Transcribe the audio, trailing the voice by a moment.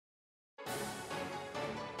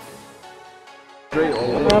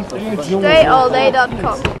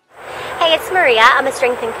DreAllDay.com. Hey, it's Maria. I'm a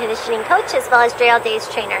strength and conditioning coach as well as Dre All Day's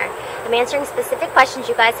trainer. I'm answering specific questions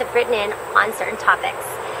you guys have written in on certain topics.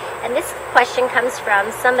 And this question comes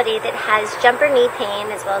from somebody that has jumper knee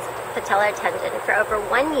pain as well as patellar tendon for over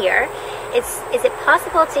 1 year. Is it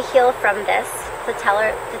possible to heal from this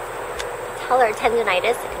patellar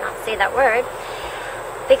tendinitis? I cannot say that word.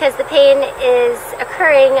 Because the pain is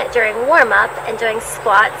occurring during warm-up and doing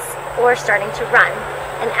squats or starting to run.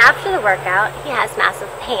 And after the workout, he has massive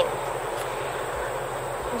pain.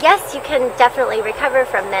 Yes, you can definitely recover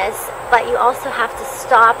from this, but you also have to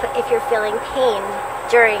stop if you're feeling pain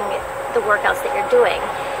during the workouts that you're doing.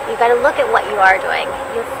 You've got to look at what you are doing.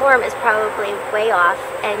 Your form is probably way off,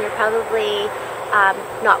 and you're probably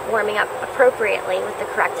not warming up appropriately with the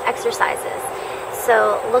correct exercises.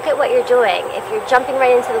 So look at what you're doing. If you're jumping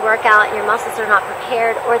right into the workout and your muscles are not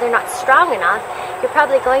prepared or they're not strong enough, you're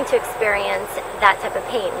probably going to experience that type of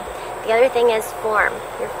pain. The other thing is form.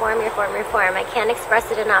 Your form. I can't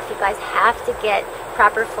express it enough. You guys have to get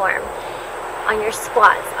proper form on your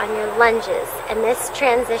squats, on your lunges, and this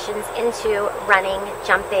transitions into running,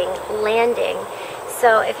 jumping, landing.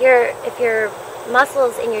 So if your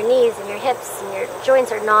muscles in your knees and your hips and your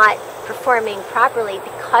joints are not performing properly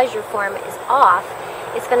because your form is off,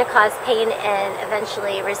 it's going to cause pain and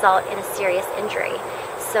eventually result in a serious injury.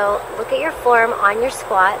 So look at your form on your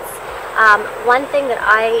squats. One thing that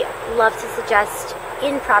I love to suggest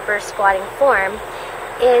in proper squatting form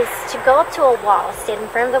is to go up to a wall, stand in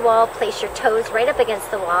front of the wall, place your toes right up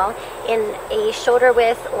against the wall in a shoulder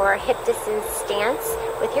width or hip distance stance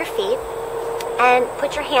with your feet, and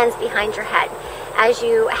put your hands behind your head. As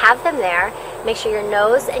you have them there, make sure your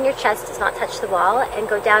nose and your chest does not touch the wall and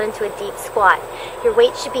go down into a deep squat. Your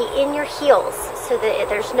weight should be in your heels so that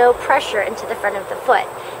there's no pressure into the front of the foot,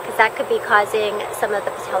 because that could be causing some of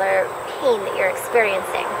the patellar pain that you're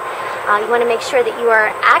experiencing. You want to make sure that you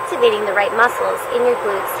are activating the right muscles in your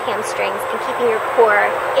glutes, hamstrings, and keeping your core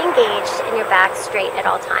engaged and your back straight at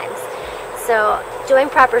all times. So doing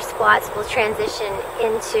proper squats will transition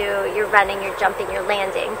into your running, your jumping, your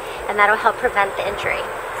landing, and that'll help prevent the injury.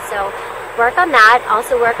 So work on that.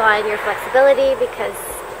 Also work on your flexibility, because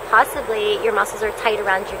possibly your muscles are tight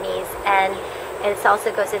around your knees, and it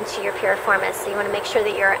also goes into your piriformis. So you want to make sure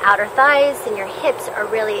that your outer thighs and your hips are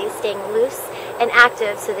really staying loose and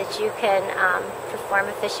active so that you can perform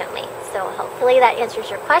efficiently. So hopefully that answers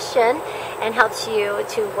your question and helps you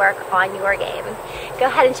to work on your game. Go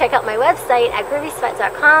ahead and check out my website at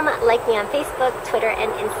groovysweat.com. Like me on Facebook, Twitter,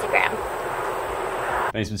 and Instagram.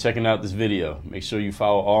 Thanks for checking out this video. Make sure you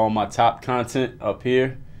follow all my top content up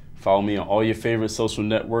here. Follow me on all your favorite social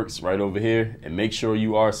networks right over here. And make sure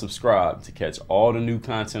you are subscribed to catch all the new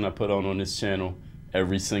content I put on this channel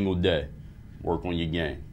every single day. Work on your game.